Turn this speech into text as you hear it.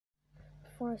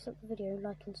Before I start the video,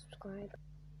 like and subscribe.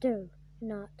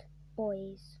 Donut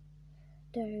Boys.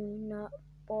 Donut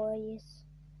Boys.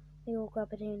 We all grab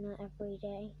a donut every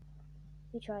day.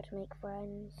 We try to make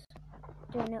friends.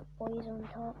 Donut Boys on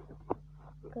top.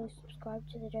 Go subscribe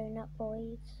to the Donut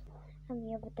Boys and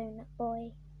the other Donut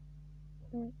Boy.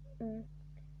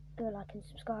 Go like and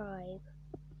subscribe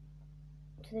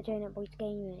to the Donut Boys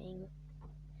Gaming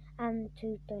and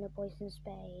to Donut Boys in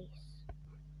Space.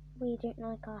 We don't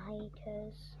like our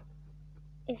haters.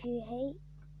 If you hate,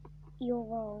 you're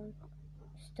wrong.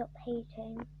 Stop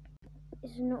hating.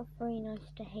 It's not very nice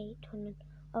to hate on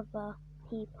other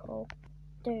people.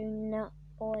 Donut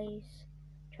Boys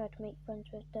try to make friends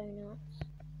with donuts.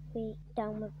 We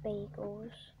down with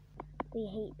bagels. We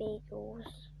hate bagels.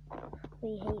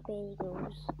 We hate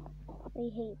bagels. We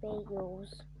hate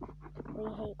bagels.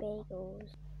 We hate bagels.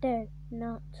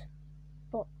 Donut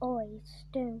Boys.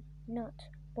 Donut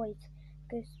Boys.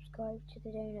 Go subscribe to the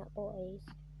Donut Boys.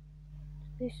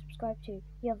 Go subscribe to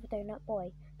the other Donut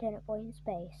Boy in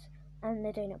Space, and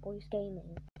the Donut Boys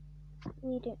Gaming.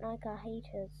 We don't like our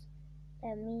haters.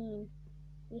 They're mean.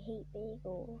 We hate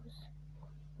bagels.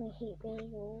 We hate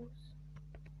bagels.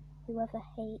 Whoever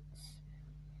hates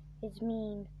is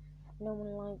mean. No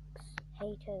one likes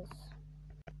haters.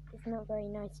 It's not very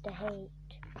nice to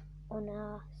hate on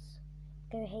us.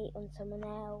 Go hate on someone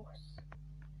else.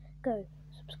 Go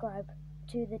subscribe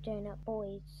to the Donut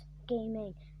Boys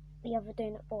Gaming, the other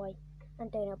Donut Boy,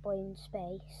 and Donut Boy in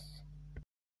Space.